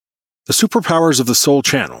The Superpowers of the Soul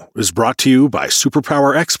channel is brought to you by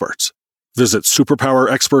Superpower Experts. Visit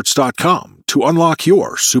superpowerexperts.com to unlock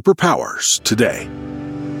your superpowers today.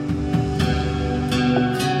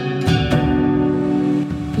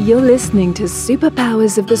 You're listening to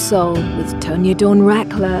Superpowers of the Soul with Tonya Dawn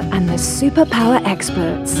Rackler and the Superpower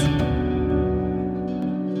Experts.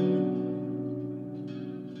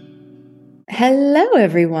 Hello,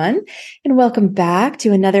 everyone, and welcome back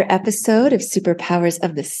to another episode of Superpowers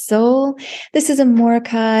of the Soul. This is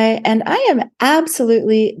Mordecai, and I am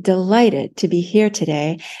absolutely delighted to be here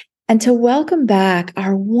today and to welcome back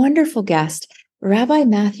our wonderful guest, Rabbi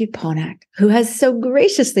Matthew Ponak, who has so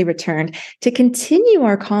graciously returned to continue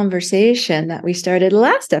our conversation that we started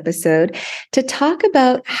last episode to talk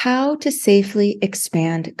about how to safely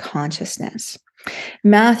expand consciousness.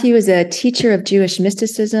 Matthew is a teacher of Jewish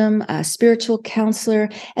mysticism, a spiritual counselor,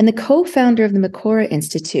 and the co-founder of the Makora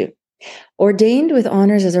Institute. Ordained with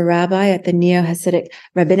honors as a rabbi at the Neo-Hasidic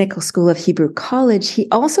Rabbinical School of Hebrew College, he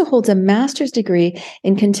also holds a master's degree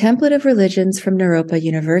in contemplative religions from Naropa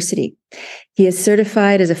University. He is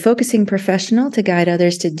certified as a focusing professional to guide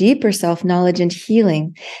others to deeper self-knowledge and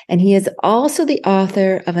healing, and he is also the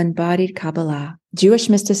author of Embodied Kabbalah, Jewish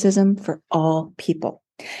Mysticism for All People.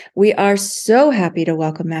 We are so happy to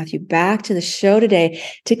welcome Matthew back to the show today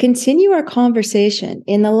to continue our conversation.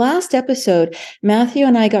 In the last episode, Matthew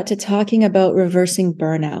and I got to talking about reversing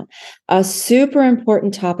burnout, a super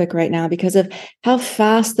important topic right now because of how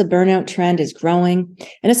fast the burnout trend is growing,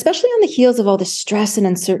 and especially on the heels of all the stress and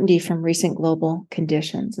uncertainty from recent global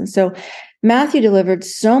conditions. And so Matthew delivered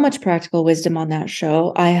so much practical wisdom on that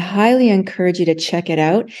show. I highly encourage you to check it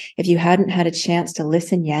out if you hadn't had a chance to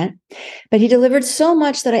listen yet. But he delivered so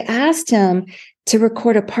much that I asked him to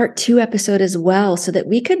record a part 2 episode as well so that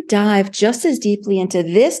we could dive just as deeply into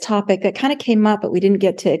this topic that kind of came up, but we didn't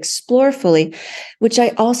get to explore fully, which I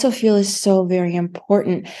also feel is so very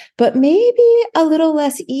important, but maybe a little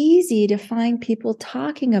less easy to find people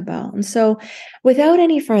talking about. And so without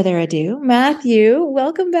any further ado, Matthew,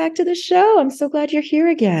 welcome back to the show. I'm so glad you're here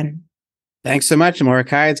again. Thanks so much,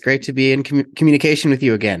 Mordecai. It's great to be in communication with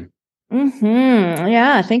you again.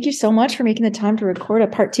 Yeah. Thank you so much for making the time to record a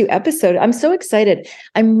part 2 episode. I'm so excited.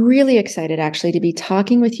 I'm really excited actually to be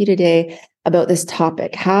talking with you today about this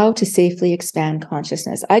topic, how to safely expand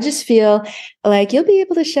consciousness. I just feel like you'll be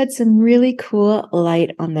able to shed some really cool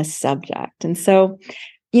light on this subject. And so,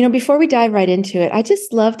 before we dive right into it, I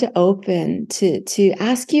just love to open to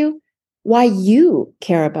ask you why you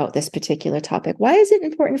care about this particular topic. Why is it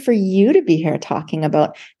important for you to be here talking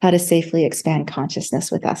about how to safely expand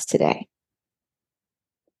consciousness with us today?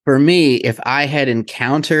 For me, if I had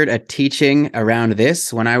encountered a teaching around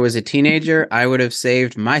this when I was a teenager, I would have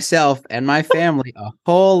saved myself and my family a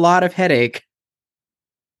whole lot of headache.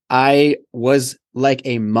 I was like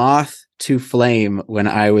a moth to flame when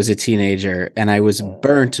I was a teenager, and I was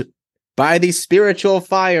burnt by these spiritual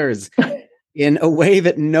fires in a way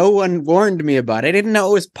that no one warned me about. I didn't know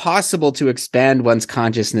it was possible to expand one's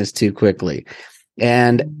consciousness too quickly.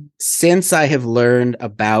 And since I have learned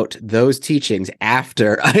about those teachings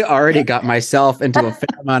after I already got myself into a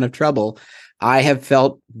fair amount of trouble, I have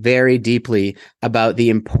felt very deeply about the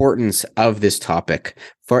importance of this topic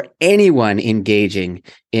for anyone engaging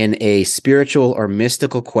in a spiritual or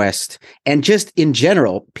mystical quest. And just in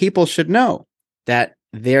general, people should know that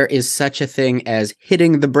there is such a thing as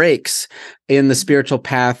hitting the brakes in the spiritual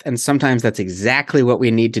path. And sometimes that's exactly what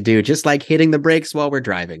we need to do, just like hitting the brakes while we're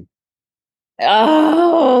driving.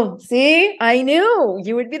 Oh, see, I knew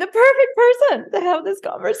you would be the perfect person to have this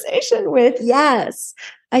conversation with. Yes,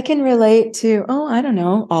 I can relate to, I don't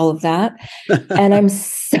know, all of that. And I'm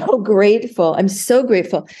so grateful. I'm so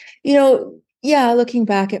grateful. Looking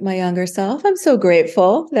back at my younger self, I'm so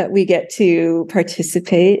grateful that we get to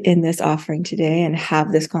participate in this offering today and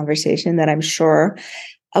have this conversation that I'm sure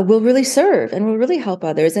will really serve and will really help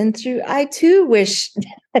others. And I too wish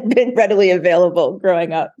I'd been readily available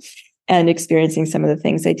growing up and experiencing some of the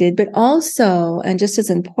things I did, but also, and just as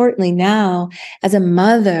importantly now, as a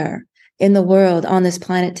mother in the world on this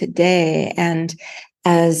planet today, and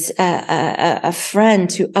as a friend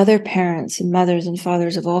to other parents and mothers and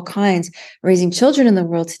fathers of all kinds, raising children in the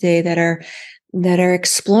world today that are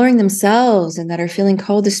exploring themselves and that are feeling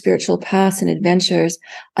called to spiritual paths and adventures.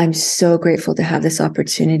 I'm so grateful to have this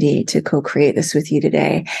opportunity to co-create this with you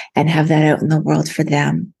today and have that out in the world for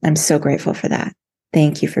them. I'm so grateful for that.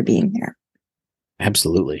 Thank you for being here.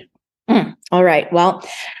 Absolutely. All right. Well,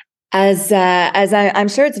 as I'm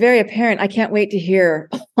sure it's very apparent, I can't wait to hear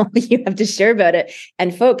all you have to share about it.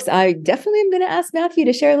 And folks, I definitely am going to ask Matthew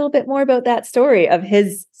to share a little bit more about that story of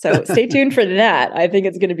his. So stay tuned for that. I think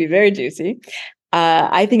it's going to be very juicy.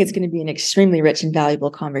 I think it's going to be an extremely rich and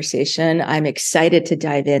valuable conversation. I'm excited to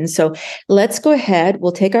dive in. So let's go ahead.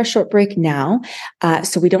 We'll take our short break now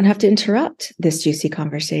so we don't have to interrupt this juicy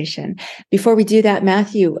conversation. Before we do that,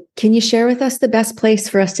 Matthew, can you share with us the best place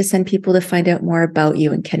for us to send people to find out more about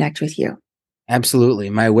you and connect with you? Absolutely.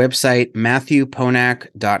 My website,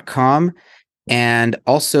 matthewponak.com, and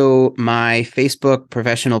also my Facebook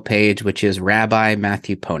professional page, which is Rabbi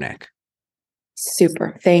Matthew Ponak.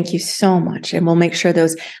 Super. Thank you so much. And we'll make sure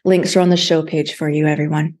those links are on the show page for you,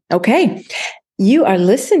 everyone. Okay. You are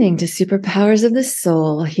listening to Superpowers of the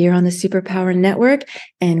Soul here on the Superpower Network,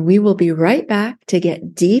 and we will be right back to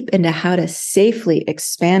get deep into how to safely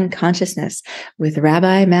expand consciousness with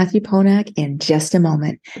Rabbi Matthew Ponak in just a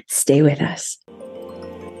moment. Stay with us.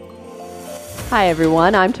 Hi,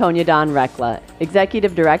 everyone. I'm Tonya Dawn Rekla,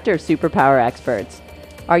 Executive Director of Superpower Experts.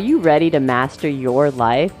 Are you ready to master your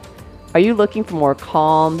life? Are you looking for more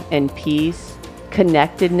calm and peace,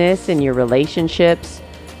 connectedness in your relationships,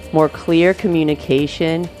 more clear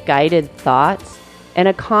communication, guided thoughts, and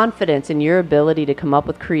a confidence in your ability to come up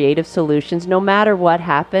with creative solutions no matter what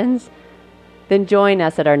happens? Then join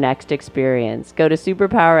us at our next experience. Go to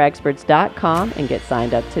superpowerexperts.com and get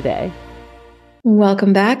signed up today.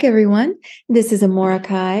 Welcome back, everyone. This is Amora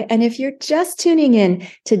Kai, and if you're just tuning in,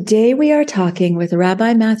 today we are talking with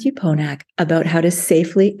Rabbi Matthew Ponak about how to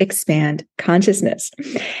safely expand consciousness.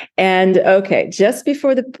 And okay, just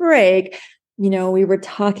before the break, we were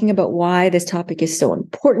talking about why this topic is so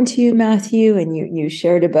important to you, Matthew, and you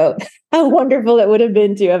shared about how wonderful it would have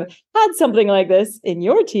been to have had something like this in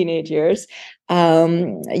your teenage years.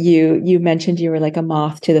 You mentioned you were like a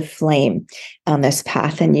moth to the flame on this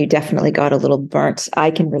path, and you definitely got a little burnt.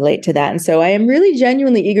 I can relate to that. And so I am really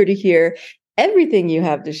genuinely eager to hear everything you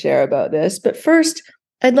have to share about this. But first,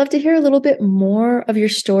 I'd love to hear a little bit more of your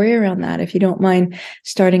story around that, if you don't mind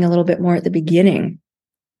starting a little bit more at the beginning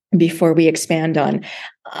before we expand on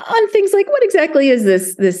things like what exactly is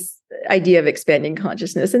this idea of expanding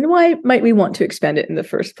consciousness, and why might we want to expand it in the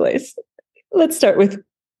first place? Let's start with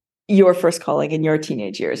your first calling in your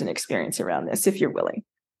teenage years and experience around this, if you're willing.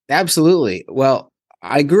 Absolutely. Well,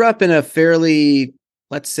 I grew up in a fairly,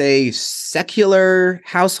 let's say, secular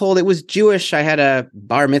household. It was Jewish. I had a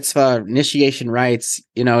bar mitzvah, initiation rites,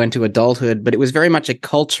 into adulthood, but it was very much a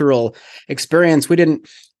cultural experience. We didn't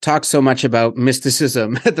talk so much about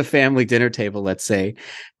mysticism at the family dinner table, let's say.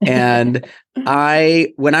 And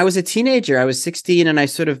when I was a teenager, I was 16, and I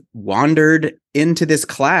sort of wandered into this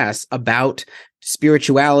class about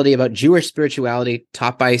spirituality, about Jewish spirituality,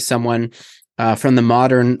 taught by someone from the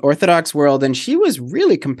modern Orthodox world. And she was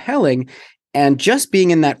really compelling. And just being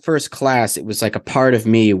in that first class, it was like a part of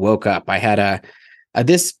me woke up. I had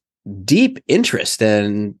this deep interest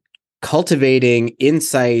in cultivating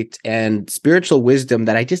insight and spiritual wisdom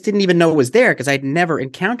that I just didn't even know was there because I'd never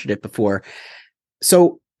encountered it before.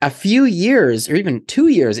 So a few years or even 2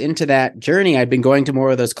 years into that journey, I'd been going to more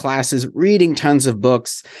of those classes, reading tons of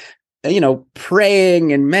books,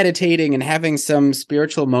 praying and meditating and having some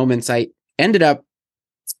spiritual moments. I ended up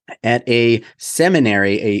at a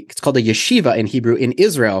seminary, it's called a yeshiva in Hebrew, in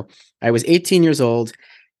Israel. I was 18 years old.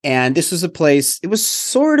 And this was a place, it was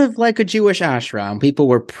sort of like a Jewish ashram. People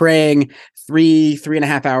were praying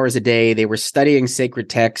 3.5 hours a day. They were studying sacred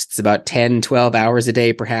texts about 10, 12 hours a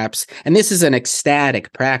day, perhaps. And this is an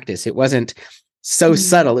ecstatic practice. It wasn't so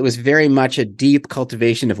subtle. It was very much a deep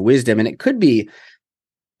cultivation of wisdom. And it could be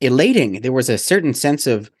elating. There was a certain sense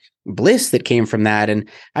of bliss that came from that. And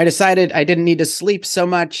I decided I didn't need to sleep so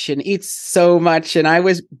much and eat so much. And I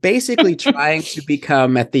was basically trying to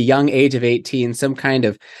become, at the young age of 18, some kind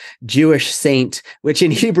of Jewish saint, which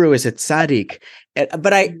in Hebrew is a tzaddik.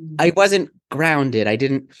 But I wasn't grounded. I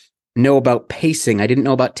didn't know about pacing. I didn't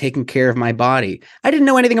know about taking care of my body. I didn't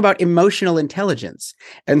know anything about emotional intelligence.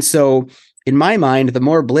 And so in my mind, the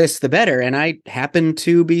more bliss, the better. And I happened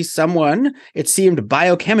to be someone, it seemed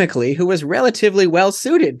biochemically, who was relatively well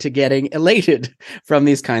suited to getting elated from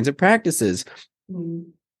these kinds of practices.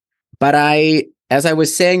 But as I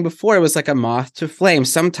was saying before, it was like a moth to flame.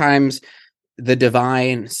 Sometimes the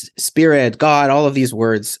divine, spirit, God, all of these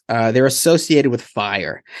words, they're associated with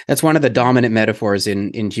fire. That's one of the dominant metaphors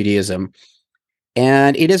in Judaism.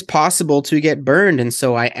 And it is possible to get burned. And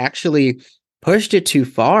so I actually pushed it too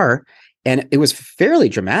far. And it was fairly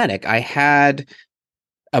dramatic. I had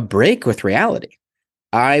a break with reality.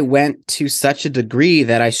 I went to such a degree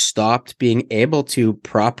that I stopped being able to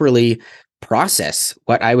properly process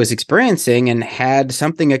what I was experiencing and had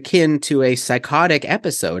something akin to a psychotic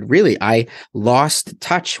episode. Really, I lost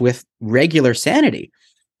touch with regular sanity.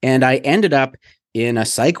 And I ended up in a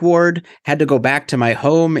psych ward, had to go back to my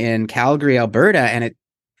home in Calgary, Alberta. And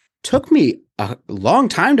took me a long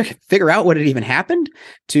time to figure out what had even happened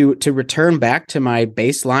to return back to my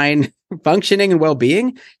baseline functioning and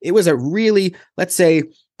well-being. It was a really, let's say,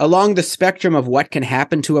 along the spectrum of what can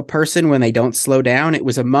happen to a person when they don't slow down, it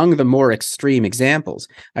was among the more extreme examples.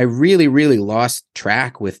 I really, really lost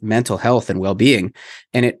track with mental health and well-being.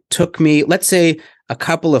 And it took me, let's say, a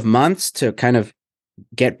couple of months to kind of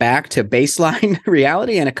get back to baseline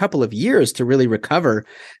reality and a couple of years to really recover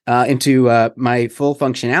into my full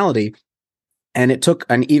functionality. And it took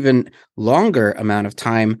an even longer amount of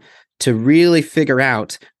time to really figure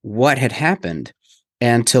out what had happened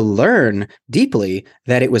and to learn deeply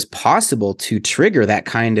that it was possible to trigger that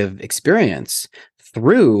kind of experience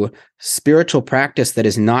through spiritual practice that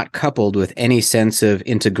is not coupled with any sense of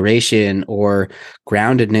integration or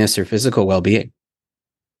groundedness or physical well-being.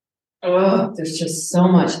 Oh, there's just so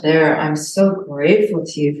much there. I'm so grateful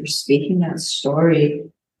to you for speaking that story.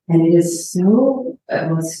 And it is so,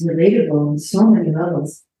 it's relatable on so many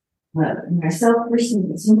levels. Myself personally,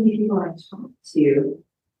 but so many people I've talked to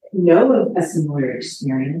know of a similar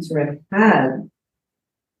experience or have had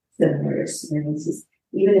similar experiences,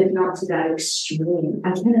 even if not to that extreme.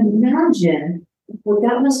 I can imagine what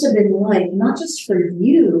that must have been like, not just for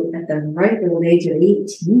you at the ripe old age of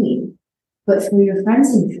 18, but for your friends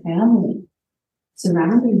and family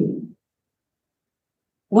surrounding you.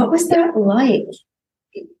 What was that like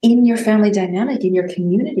in your family dynamic, in your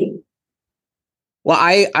community? Well,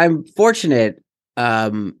 I'm fortunate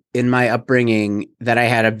in my upbringing that I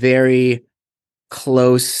had a very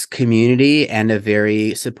close community and a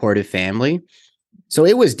very supportive family. So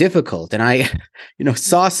it was difficult. And I,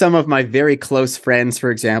 saw some of my very close friends,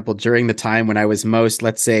 for example, during the time when I was most,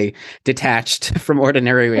 let's say, detached from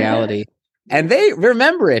ordinary reality. And they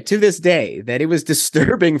remember it to this day, that it was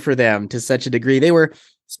disturbing for them to such a degree. They were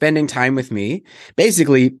spending time with me,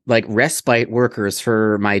 basically like respite workers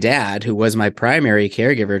for my dad, who was my primary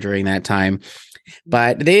caregiver during that time.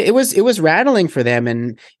 But it was rattling for them,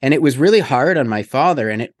 and it was really hard on my father.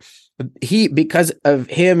 And because of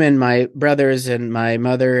him and my brothers and my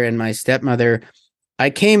mother and my stepmother, I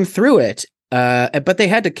came through it. But they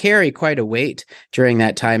had to carry quite a weight during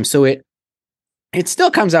that time. So it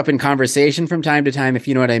still comes up in conversation from time to time, if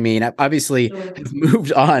you know what I mean. I obviously have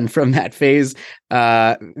moved on from that phase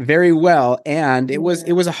very well, and it was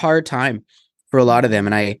a hard time for a lot of them.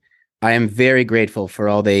 And I am very grateful for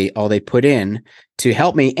all they put in to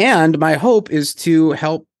help me. And my hope is to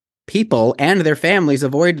help people and their families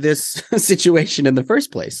avoid this situation in the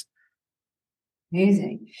first place.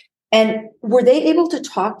 Amazing. And were they able to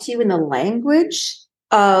talk to you in the language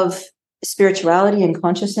of spirituality and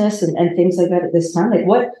consciousness and things like that at this time? Like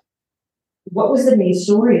what was the main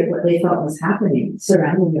story of what they thought was happening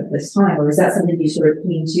surrounding you at this time? Or is that something you sort of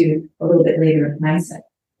came to a little bit later in hindsight?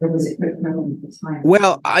 Or was it relevant at the time?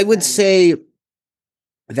 Well, I would say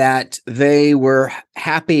that they were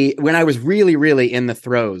happy when I was really, really in the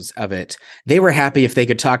throes of it. They were happy if they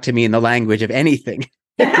could talk to me in the language of anything.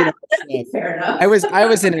 Fair enough. I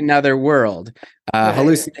was in another world,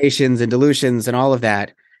 hallucinations and delusions and all of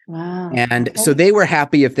that. Wow. And so they were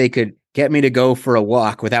happy if they could get me to go for a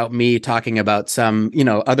walk without me talking about some,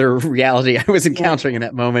 other reality I was encountering in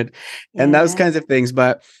that moment and those kinds of things.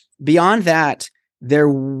 But beyond that, there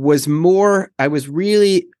was more. I was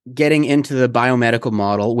really getting into the biomedical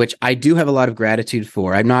model, which I do have a lot of gratitude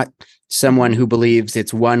for. I'm not someone who believes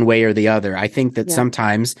it's one way or the other. I think that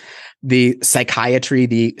sometimes the psychiatry,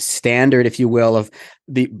 the standard, if you will, of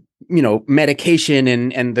the medication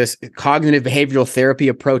and this cognitive behavioral therapy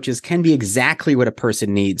approaches can be exactly what a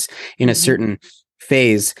person needs in a certain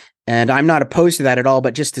phase. And I'm not opposed to that at all.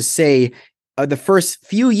 But just to say, the first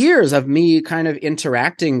few years of me kind of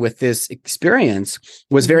interacting with this experience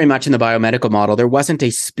was very much in the biomedical model. There wasn't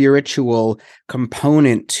a spiritual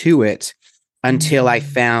component to it until I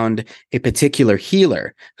found a particular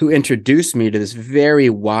healer who introduced me to this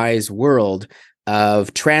very wise world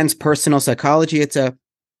of transpersonal psychology. It's a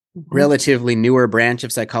relatively newer branch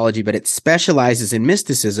of psychology, but it specializes in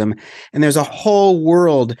mysticism. And there's a whole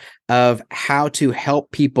world of how to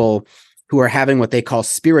help people who are having what they call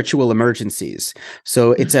spiritual emergencies.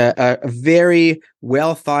 So it's a very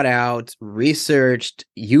well thought out, researched,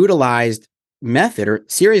 utilized method or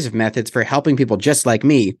series of methods for helping people just like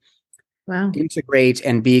me integrate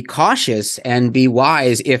and be cautious and be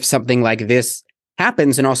wise if something like this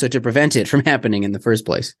happens, and also to prevent it from happening in the first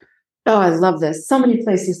place. Oh, I love this. So many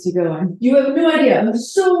places to go on. You have no idea. I'm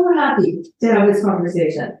so happy to have this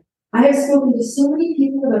conversation. I have spoken to so many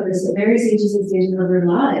people about this at various ages and stages of their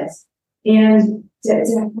lives. And to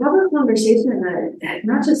have a conversation that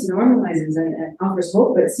not just normalizes and offers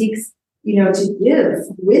hope, but seeks, to give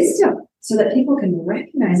wisdom so that people can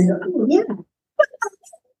recognize and go, oh,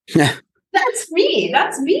 yeah, that's me.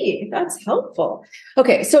 That's me. That's helpful.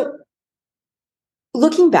 Okay. So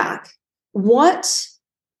looking back, well,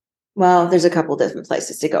 there's a couple different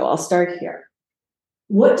places to go. I'll start here.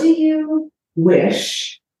 What do you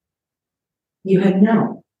wish you had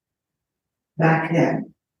known back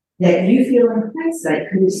then that you feel in hindsight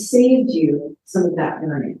could have saved you some of that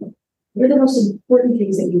learning? What are the most important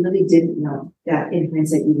things that you really didn't know that in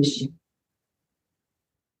hindsight you wish you?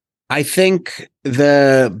 I think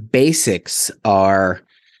the basics are,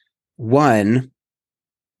 one,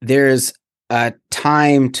 there's a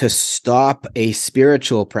time to stop a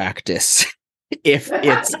spiritual practice if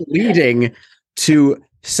it's leading to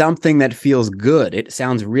something that feels good. It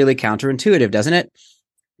sounds really counterintuitive, doesn't it?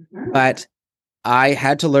 But I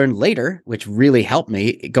had to learn later, which really helped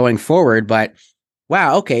me going forward. But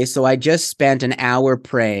wow, okay, so I just spent an hour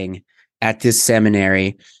praying at this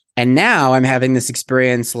seminary, and now I'm having this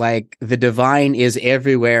experience like the divine is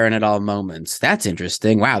everywhere and at all moments. That's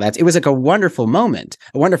interesting. Wow, it was like a wonderful moment.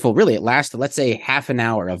 Really, it lasted, let's say, half an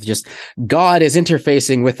hour of just God is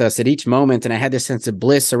interfacing with us at each moment, and I had this sense of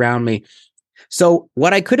bliss around me. So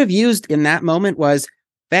what I could have used in that moment was,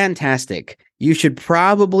 fantastic. You should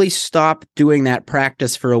probably stop doing that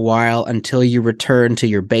practice for a while until you return to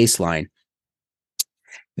your baseline.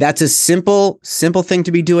 That's a simple thing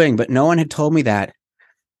to be doing, but no one had told me that.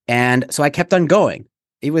 And so I kept on going.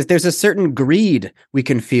 There's a certain greed we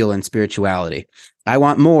can feel in spirituality. I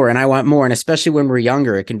want more and I want more. And especially when we're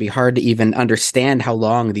younger, it can be hard to even understand how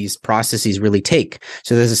long these processes really take.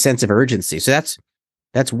 So there's a sense of urgency. So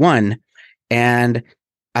that's one. And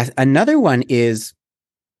another one is,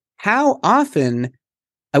 how often,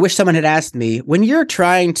 I wish someone had asked me, when you're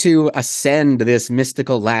trying to ascend this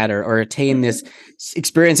mystical ladder or attain this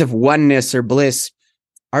experience of oneness or bliss,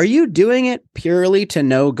 are you doing it purely to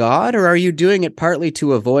know God, or are you doing it partly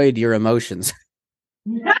to avoid your emotions?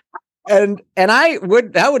 And that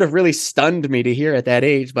would have really stunned me to hear at that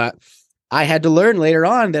age, but I had to learn later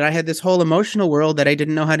on that I had this whole emotional world that I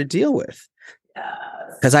didn't know how to deal with.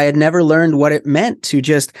 Because I had never learned what it meant to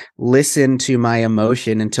just listen to my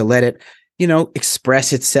emotion and to let it,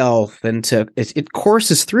 express itself, and it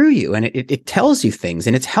courses through you, and it tells you things,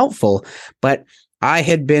 and it's helpful. But I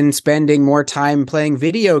had been spending more time playing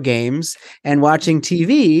video games and watching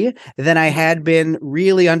TV than I had been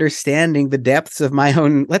really understanding the depths of my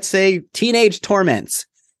own, let's say, teenage torments.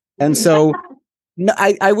 And so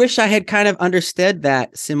I wish I had kind of understood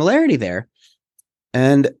that similarity there.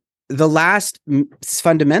 And the last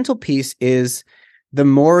fundamental piece is, the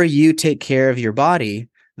more you take care of your body,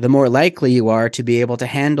 the more likely you are to be able to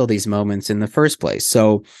handle these moments in the first place.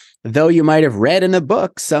 So though you might have read in a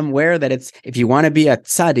book somewhere that if you want to be a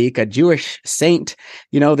tzaddik, a Jewish saint,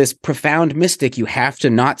 this profound mystic, you have to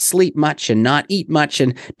not sleep much and not eat much,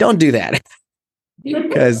 and don't do that.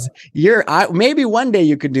 Because maybe one day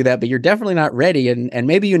you could do that, but you're definitely not ready, and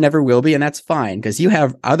maybe you never will be, and that's fine, because you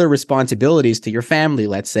have other responsibilities to your family,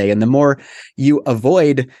 let's say, and the more you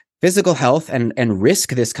avoid physical health and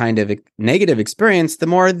risk this kind of negative experience, the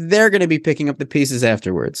more they're going to be picking up the pieces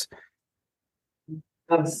afterwards.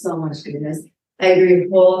 Oh, so much goodness. I agree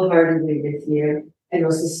wholeheartedly with you, and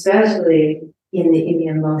most especially in the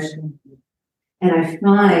emotional. And I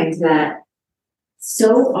find that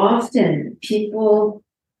so often people,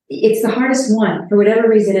 it's the hardest one for whatever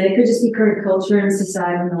reason, and it could just be current culture and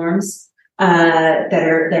societal norms that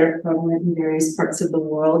are prevalent in various parts of the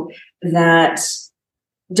world, that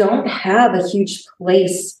don't have a huge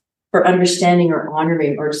place for understanding or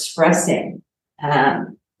honoring or expressing,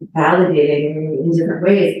 validating in different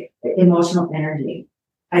ways emotional energy.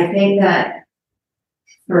 I think that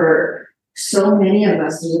for so many of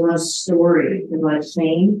us, there's a lot of story, there's a lot of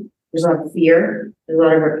shame, there's a lot of fear, there's a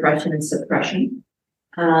lot of repression and suppression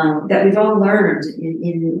that we've all learned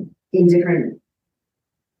in different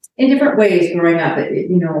ways growing up,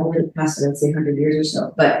 over the past, let's say, 100 years or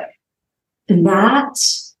so. But that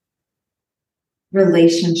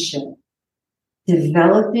relationship,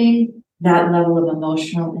 developing that level of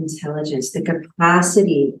emotional intelligence, the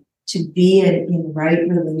capacity to be in right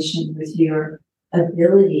relation with your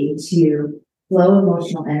ability to flow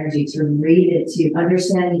emotional energy, to read it, to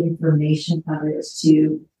understand the information of it,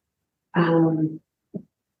 to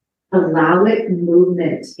allow it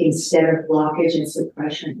movement instead of blockage and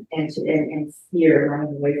suppression and fear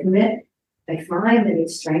running away from it. I find that it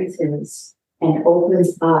strengthens and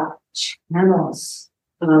opens up channels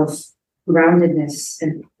of groundedness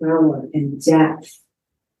and power and depth,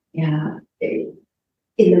 in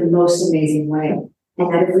the most amazing way.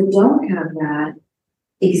 And that if we don't have that,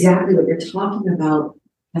 exactly what you're talking about,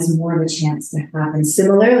 has more of a chance to happen.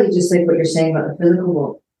 Similarly, just like what you're saying about the physical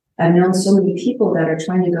world, I've known so many people that are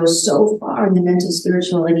trying to go so far in the mental,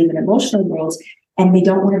 spiritual, and even emotional worlds, and they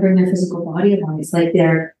don't want to bring their physical body along. It's like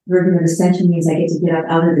their version of ascension means I get to get up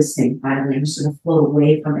out of this thing finally and sort of float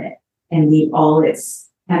away from it and leave all its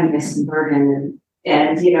heaviness and burden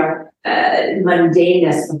and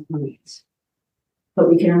mundaneness behind. But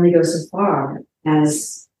we can only go so far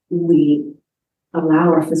as we allow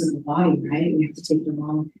our physical body, right? We have to take it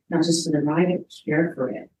along, not just for the ride, but care for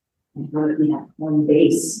it. And how that we have one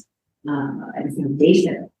base and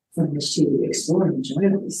foundation from which to explore and enjoy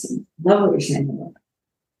what we see. Love what you're saying about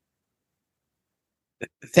that.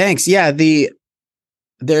 Thanks. Yeah,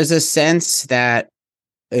 there's a sense that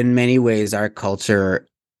in many ways our culture,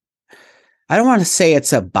 I don't want to say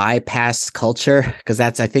it's a bypass culture, because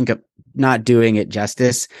that's, I think, not doing it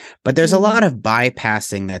justice, but there's a lot of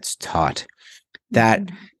bypassing that's taught,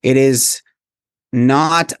 that it is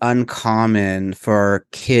not uncommon for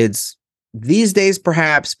kids these days,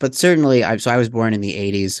 perhaps, but certainly, I was born in the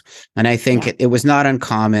 80s, and I think it was not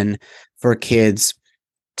uncommon for kids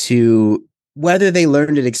to, whether they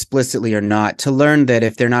learned it explicitly or not, to learn that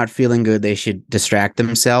if they're not feeling good, they should distract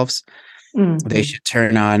themselves. They should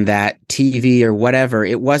turn on that TV or whatever.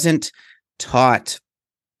 It wasn't taught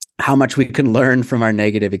how much we can learn from our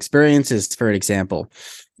negative experiences, for example.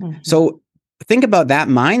 So think about that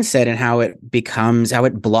mindset and how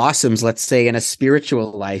it blossoms, let's say, in a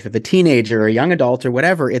spiritual life of a teenager or a young adult or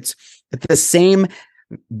whatever. It's the same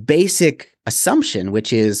basic assumption,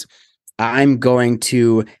 which is I'm going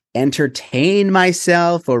to entertain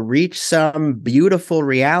myself or reach some beautiful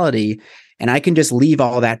reality, and I can just leave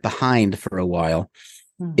all that behind for a while.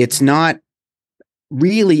 It's not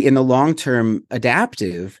really in the long term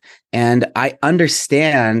adaptive. And I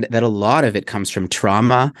understand that a lot of it comes from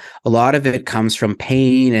trauma. A lot of it comes from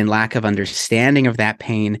pain and lack of understanding of that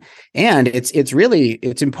pain. And it's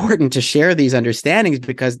important to share these understandings,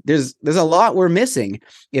 because there's a lot we're missing.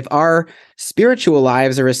 If our spiritual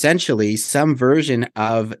lives are essentially some version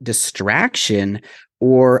of distraction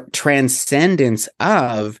or transcendence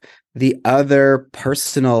of the other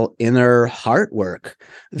personal inner heart work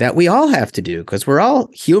that we all have to do, because we're all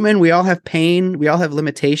human, we all have pain, we all have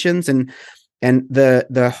limitations, and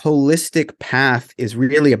the holistic path is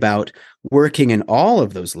really about working in all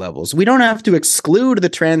of those levels. We don't have to exclude the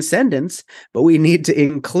transcendence, but we need to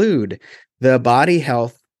include the body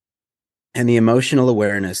health and the emotional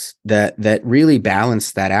awareness that really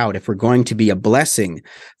balance that out if we're going to be a blessing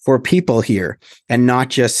for people here, and not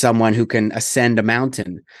just someone who can ascend a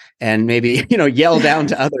mountain and maybe, yell down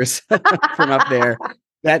to others from up there.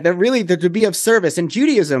 That really to be of service. And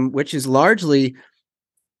Judaism, which is largely,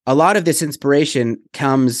 a lot of this inspiration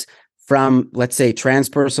comes from, let's say,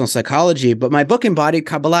 transpersonal psychology. But my book, Embodied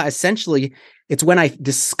Kabbalah, essentially, it's when I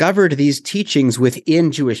discovered these teachings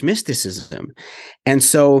within Jewish mysticism. And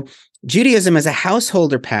so Judaism is a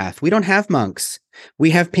householder path. We don't have monks.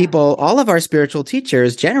 We have people, all of our spiritual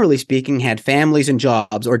teachers, generally speaking, had families and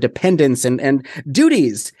jobs or dependents and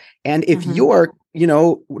duties. And if you're,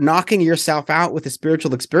 knocking yourself out with a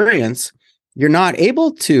spiritual experience, you're not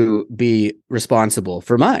able to be responsible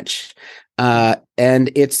for much.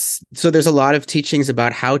 And so there's a lot of teachings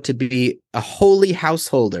about how to be a holy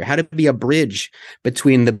householder, how to be a bridge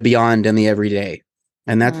between the beyond and the everyday.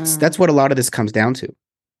 And that's what a lot of this comes down to.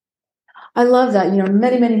 I love that.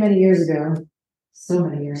 Many, many, many years ago, so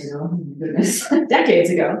many years ago, oh my goodness, decades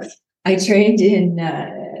ago, I trained in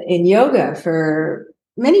yoga for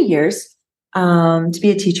many years to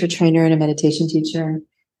be a teacher, trainer, and a meditation teacher.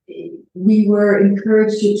 We were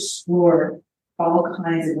encouraged to explore all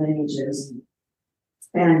kinds of lineages.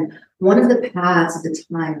 And one of the paths at the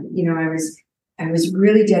time, I was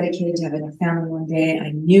really dedicated to having a family one day.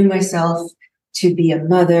 I knew myself to be a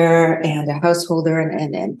mother and a householder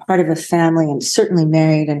and part of a family, and certainly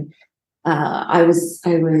married. And I was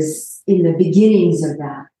in the beginnings of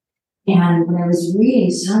that. And when I was reading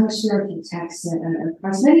so much spiritual texts and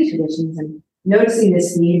across many traditions, and noticing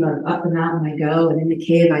this theme of up the mountain I go, and in the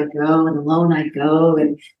cave I go, and alone I go,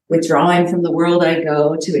 and withdrawing from the world I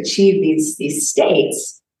go to achieve these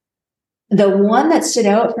states, the one that stood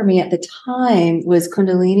out for me at the time was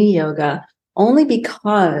Kundalini yoga, only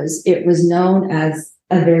because it was known as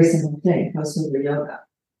a very simple thing, householder yoga.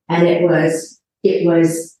 And it was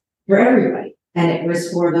for everybody. And it was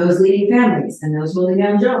for those leading families and those holding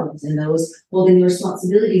down jobs and those holding the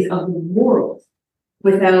responsibilities of the world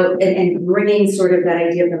and bringing sort of that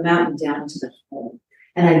idea of the mountain down to the home.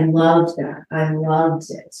 And I loved that. I loved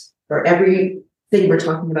it. For everything we're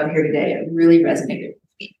talking about here today, it really resonated with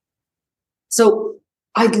me. So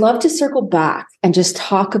I'd love to circle back and just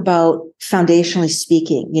talk about, foundationally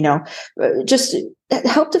speaking, just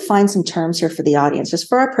help define some terms here for the audience, just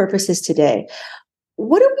for our purposes today.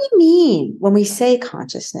 What do we mean when we say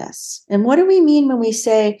consciousness? And what do we mean when we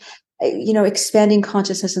say, expanding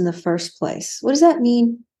consciousness in the first place? What does that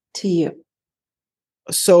mean to you?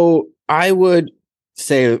 So I would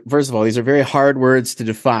say, first of all, these are very hard words to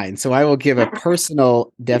define. So I will give a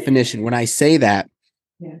personal definition. When I say that,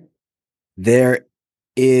 there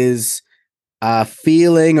is a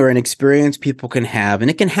feeling or an experience people can have,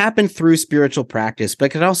 and it can happen through spiritual practice, but it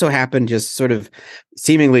can also happen just sort of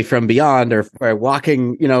seemingly from beyond, or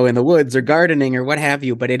walking, in the woods or gardening or what have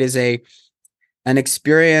you. But it is an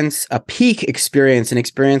experience, a peak experience, an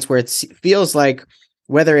experience where it feels like,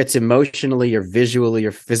 whether it's emotionally or visually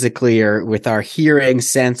or physically or with our hearing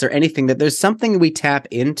sense or anything, that there's something we tap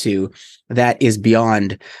into that is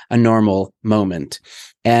beyond a normal moment.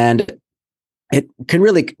 And it can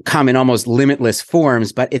really come in almost limitless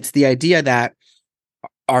forms, but it's the idea that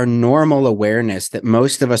our normal awareness that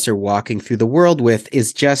most of us are walking through the world with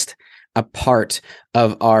is just a part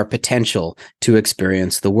of our potential to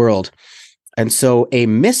experience the world. And so a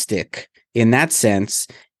mystic, in that sense,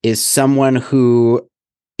 is someone who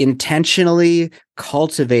intentionally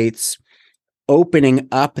cultivates opening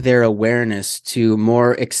up their awareness to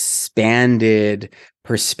more expanded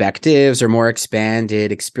perspectives or more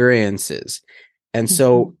expanded experiences. And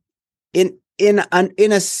so in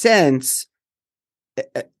a sense,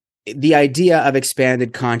 the idea of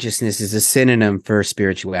expanded consciousness is a synonym for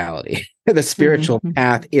spirituality. The spiritual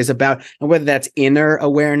path is about, and whether that's inner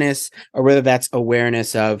awareness or whether that's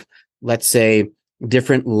awareness of, let's say,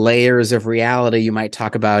 different layers of reality you might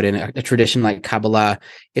talk about in a tradition like Kabbalah,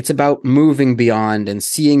 it's about moving beyond and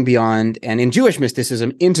seeing beyond, and in Jewish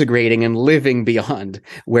mysticism, integrating and living beyond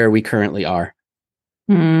where we currently are.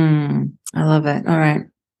 I love it. All right.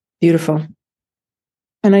 Beautiful.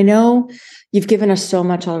 And I know you've given us so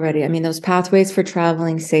much already. I mean, those pathways for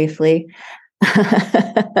traveling safely,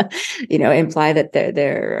 imply that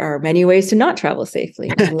there are many ways to not travel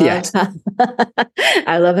safely. Yes.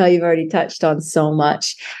 I love how you've already touched on so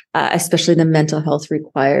much, especially the mental health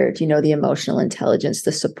required, the emotional intelligence,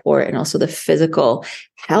 the support, and also the physical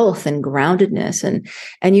health and groundedness.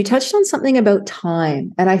 And you touched on something about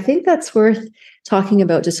time. And I think that's worth talking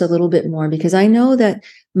about just a little bit more, because I know that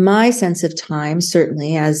my sense of time,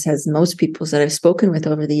 certainly, as has most people's that I've spoken with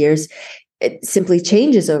over the years, it simply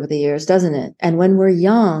changes over the years, doesn't it? And when we're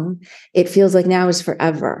young, it feels like now is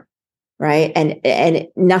forever, right? And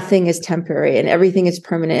nothing is temporary and everything is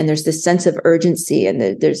permanent. And there's this sense of urgency and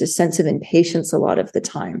there's a sense of impatience a lot of the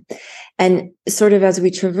time. And sort of as we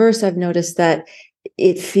traverse, I've noticed that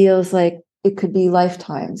it feels like it could be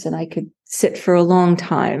lifetimes, and I could sit for a long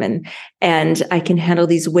time, and I can handle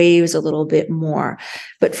these waves a little bit more.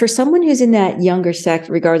 But for someone who's in that younger sect,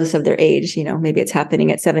 regardless of their age, maybe it's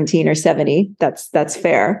happening at 17 or 70, that's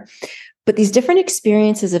fair. But these different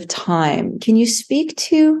experiences of time, can you speak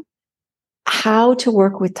to how to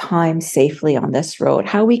work with time safely on this road,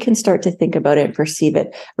 how we can start to think about it and perceive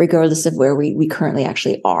it, regardless of where we currently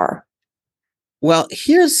actually are? Well,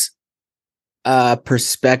 here's a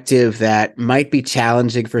perspective that might be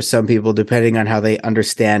challenging for some people, depending on how they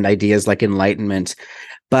understand ideas like enlightenment.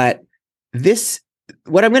 But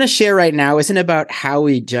what I'm going to share right now isn't about how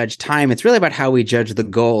we judge time. It's really about how we judge the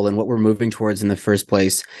goal and what we're moving towards in the first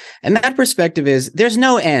place. And that perspective is there's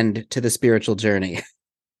no end to the spiritual journey.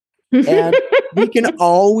 And we can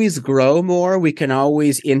always grow more. We can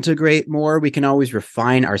always integrate more. We can always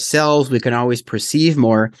refine ourselves. We can always perceive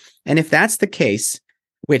more. And if that's the case,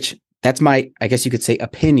 which that's my, I guess you could say,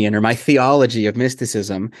 opinion or my theology of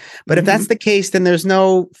mysticism. But if that's the case, then there's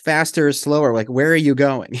no faster or slower. Like, where are you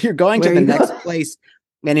going? You're going to the next place.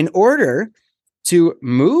 And in order to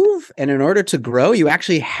move and in order to grow, you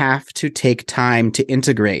actually have to take time to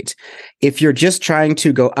integrate. If you're just trying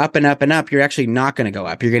to go up and up and up, you're actually not going to go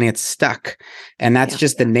up. You're going to get stuck. And that's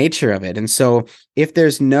just the nature of it. And so if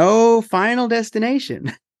there's no final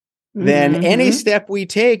destination, then any step we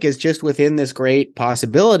take is just within this great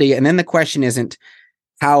possibility. And then the question isn't,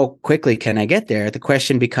 how quickly can I get there? The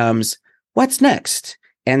question becomes, what's next?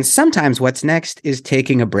 And sometimes what's next is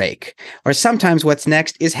taking a break. Or sometimes what's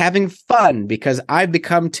next is having fun because I've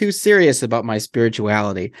become too serious about my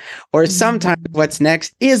spirituality. Or sometimes what's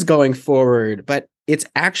next is going forward, but it's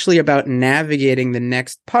actually about navigating the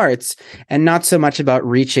next parts and not so much about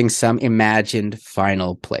reaching some imagined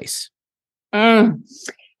final place.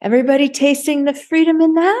 Everybody tasting the freedom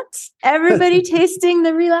in that? Everybody tasting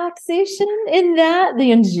the relaxation in that? The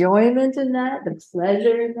enjoyment in that? The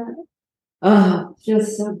pleasure in that? Oh,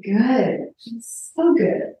 just so good. Just so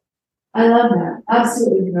good. I love that.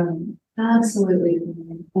 Absolutely brilliant. Absolutely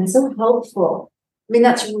brilliant. And so helpful. I mean,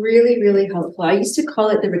 that's really, really helpful. I used to call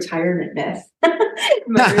it the retirement myth in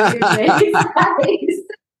my earlier days. I used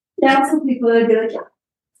to counsel people and be like, yeah,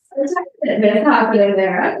 retirement myth happening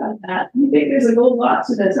there. I got that. You think there's a whole lot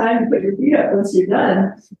to the time to put your feet up once you're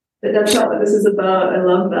done. But that's not what this is about. I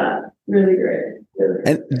love that. Really great. Really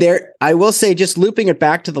And there, I will say, just looping it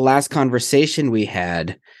back to the last conversation we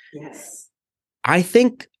had, yes. I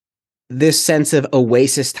think this sense of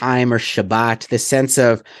oasis time or Shabbat, this sense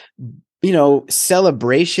of,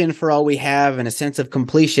 celebration for all we have and a sense of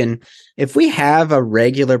completion, if we have a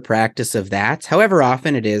regular practice of that, however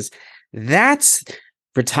often it is, that's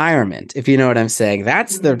retirement, if you know what I'm saying.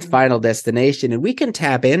 That's the final destination. And we can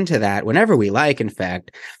tap into that whenever we like. In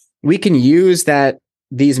fact, we can use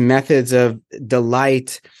these methods of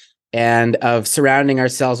delight and of surrounding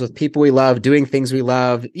ourselves with people we love, doing things we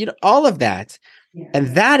love, all of that. Yeah.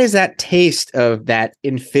 And that is that taste of that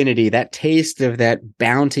infinity, that taste of that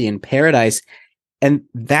bounty and paradise. And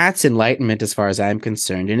that's enlightenment as far as I'm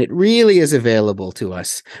concerned. And it really is available to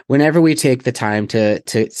us whenever we take the time to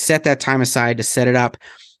set that time aside, to set it up,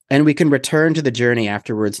 and we can return to the journey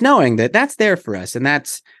afterwards, knowing that that's there for us and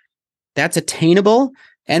that's attainable.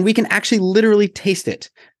 And we can actually literally taste it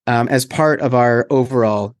as part of our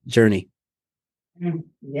overall journey.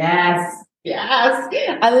 Yes.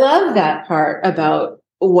 Yes. I love that part about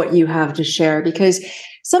what you have to share, because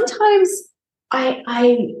sometimes I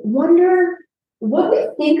wonder what we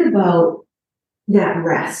think about that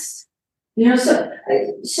rest.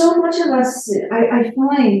 So much of us, I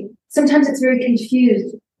find sometimes it's very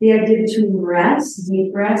confused, the idea between rest,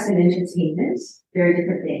 deep rest, and entertainment, very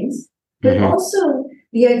different things. But also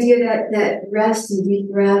the idea that rest and deep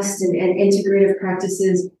rest and integrative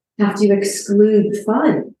practices have to exclude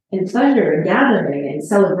fun and pleasure and gathering and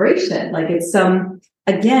celebration. Like it's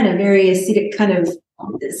again, a very ascetic kind of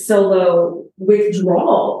solo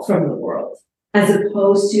withdrawal from the world, as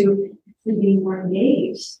opposed to being more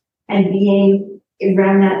engaged and being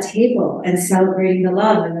around that table and celebrating the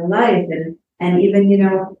love and the life and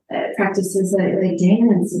even, practices like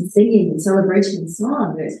dance and singing and celebration and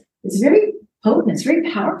song. It's very potent, it's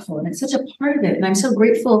very powerful, and it's such a part of it. And I'm so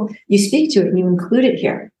grateful you speak to it and you include it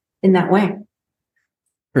here in that way.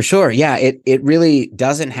 For sure. Yeah, it really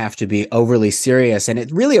doesn't have to be overly serious. And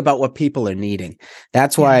it's really about what people are needing.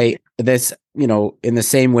 That's why this, in the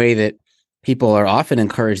same way that people are often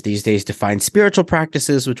encouraged these days to find spiritual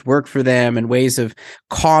practices which work for them and ways of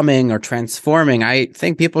calming or transforming, I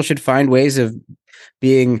think people should find ways of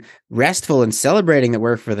being restful and celebrating that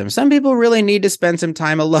work for them. Some people really need to spend some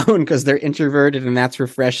time alone because they're introverted and that's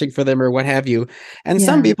refreshing for them or what have you. And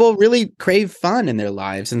some people really crave fun in their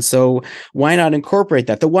lives. And so why not incorporate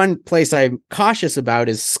that? The one place I'm cautious about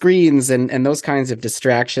is screens and those kinds of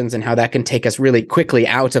distractions and how that can take us really quickly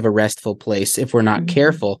out of a restful place if we're not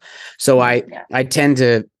careful. So I tend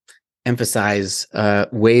to emphasize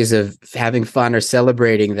ways of having fun or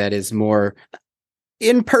celebrating that is more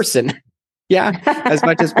in person. Yeah, as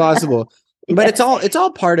much as possible. But it's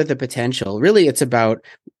all part of the potential. Really, it's about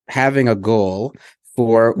having a goal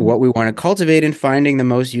for what we want to cultivate and finding the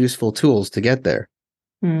most useful tools to get there.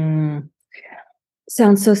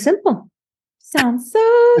 Sounds so simple.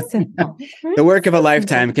 The work of a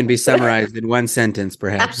lifetime can be summarized in one sentence,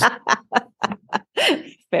 perhaps.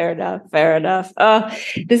 Fair enough. Oh,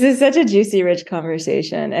 this is such a juicy, rich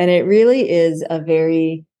conversation. And it really is a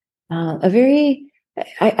very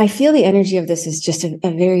I feel the energy of this is just a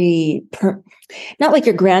very, not like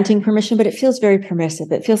you're granting permission, but it feels very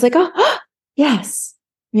permissive. It feels like, yes,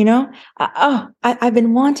 I've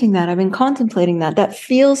been wanting that. I've been contemplating that. That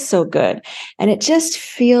feels so good. And it just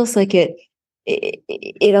feels like it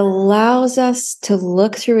allows us to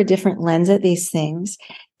look through a different lens at these things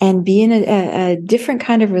and be in a different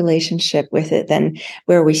kind of relationship with it than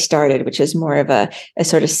where we started, which is more of a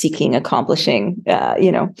sort of seeking, accomplishing,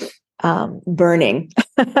 burning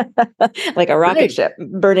like a rocket ship,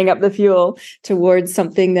 burning up the fuel towards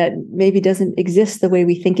something that maybe doesn't exist the way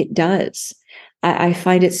we think it does. I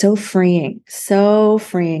find it so freeing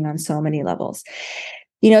on so many levels.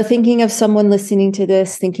 Thinking of someone listening to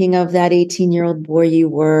this, thinking of that 18-year-old boy you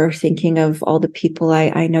were, thinking of all the people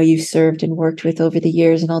I know you've served and worked with over the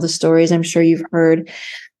years and all the stories I'm sure you've heard.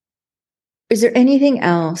 Is there anything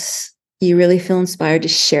else you really feel inspired to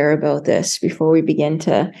share about this before we begin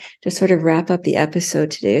to sort of wrap up the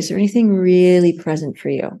episode today? Is there anything really present for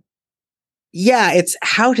you? Yeah, it's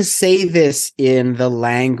how to say this in the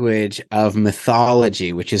language of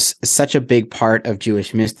mythology, which is such a big part of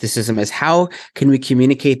Jewish mysticism, is how can we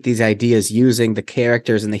communicate these ideas using the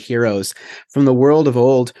characters and the heroes from the world of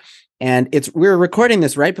old And we're recording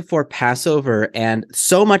this right before Passover, and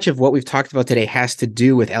so much of what we've talked about today has to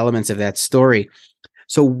do with elements of that story.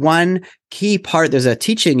 So one key part, there's a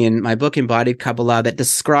teaching in my book, Embodied Kabbalah, that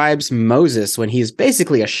describes Moses when he's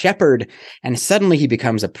basically a shepherd and suddenly he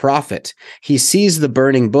becomes a prophet. He sees the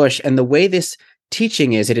burning bush, and the way this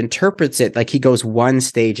teaching is, it interprets it like he goes one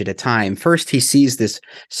stage at a time. First, he sees this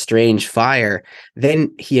strange fire.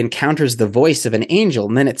 Then he encounters the voice of an angel.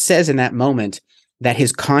 And then it says in that moment that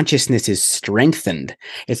his consciousness is strengthened.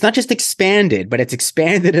 It's not just expanded, but it's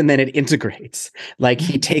expanded and then it integrates. Like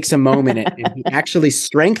he takes a moment and he actually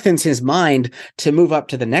strengthens his mind to move up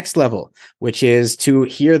to the next level, which is to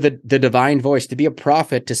hear the divine voice, to be a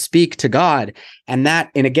prophet, to speak to God. And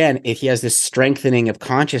again, he has this strengthening of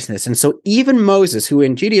consciousness. And so even Moses, who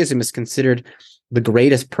in Judaism is considered the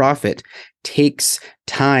greatest prophet, takes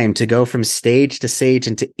time to go from stage to stage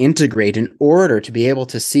and to integrate in order to be able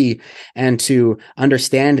to see and to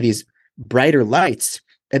understand these brighter lights.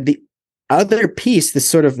 And the other piece, this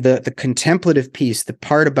sort of the contemplative piece, the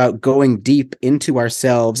part about going deep into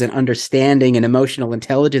ourselves and understanding and emotional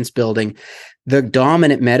intelligence building, the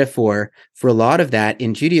dominant metaphor for a lot of that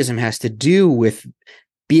in Judaism has to do with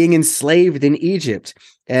being enslaved in Egypt.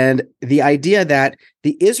 And the idea that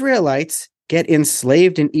the Israelites get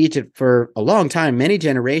enslaved in Egypt for a long time, many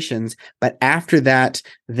generations, but after that,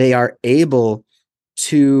 they are able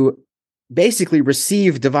to basically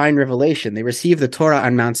receive divine revelation. They receive the Torah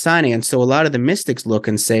on Mount Sinai. And so a lot of the mystics look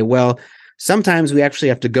and say, well, sometimes we actually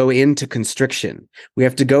have to go into constriction. We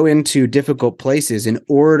have to go into difficult places in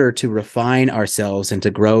order to refine ourselves and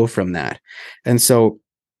to grow from that. And so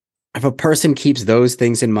if a person keeps those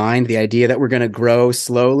things in mind, the idea that we're going to grow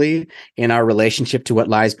slowly in our relationship to what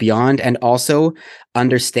lies beyond, and also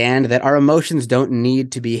understand that our emotions don't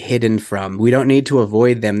need to be hidden from, we don't need to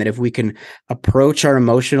avoid them, that if we can approach our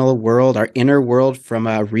emotional world, our inner world from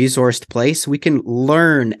a resourced place, we can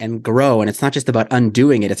learn and grow. And it's not just about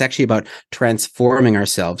undoing it. It's actually about transforming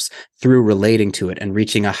ourselves through relating to it and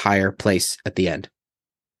reaching a higher place at the end.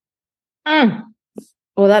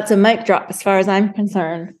 Well, that's a mic drop as far as I'm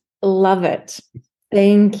concerned. Love it.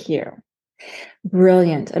 Thank you.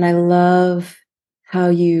 Brilliant. And I love how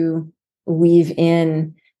you weave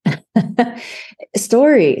in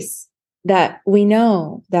stories that we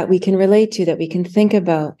know, that we can relate to, that we can think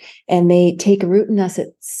about, and they take root in us at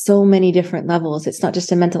so many different levels. It's not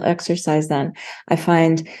just a mental exercise then. I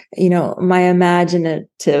find, my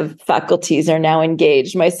imaginative faculties are now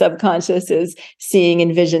engaged. My subconscious is seeing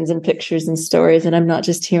in visions and pictures and stories, and I'm not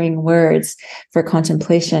just hearing words for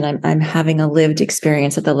contemplation. I'm having a lived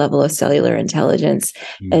experience at the level of cellular intelligence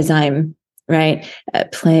as I'm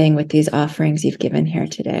playing with these offerings you've given here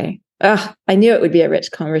today. I knew it would be a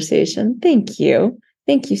rich conversation. Thank you.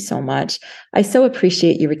 Thank you so much. I so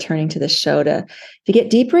appreciate you returning to the show to get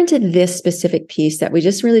deeper into this specific piece that we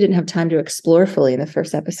just really didn't have time to explore fully in the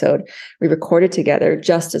first episode we recorded together,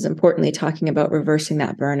 just as importantly, talking about reversing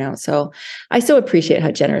that burnout. So I so appreciate how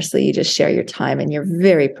generously you just share your time and your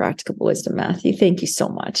very practical wisdom, Matthew. Thank you so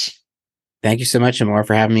much. Thank you so much, Amor,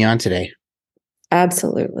 for having me on today.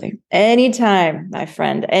 Absolutely. Anytime, my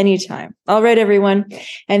friend, anytime. All right, everyone.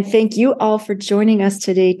 And thank you all for joining us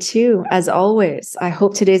today, too. As always, I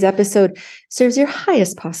hope today's episode serves your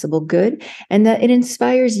highest possible good and that it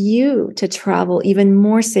inspires you to travel even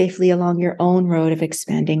more safely along your own road of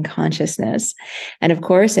expanding consciousness. And of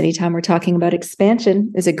course, anytime we're talking about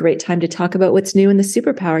expansion is a great time to talk about what's new in the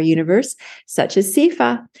superpower universe, such as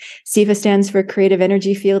SIFA. SIFA stands for Creative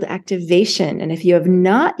Energy Field Activation. And if you have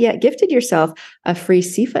not yet gifted yourself a free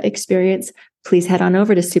SIFA experience, please head on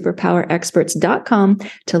over to superpowerexperts.com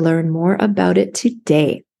to learn more about it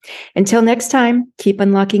today. Until next time, keep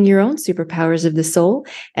unlocking your own superpowers of the soul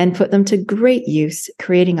and put them to great use,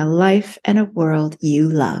 creating a life and a world you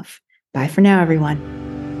love. Bye for now, everyone.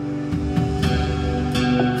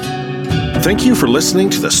 Thank you for listening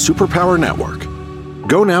to the Superpower Network.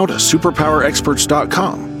 Go now to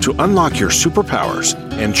superpowerexperts.com to unlock your superpowers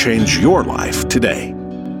and change your life today.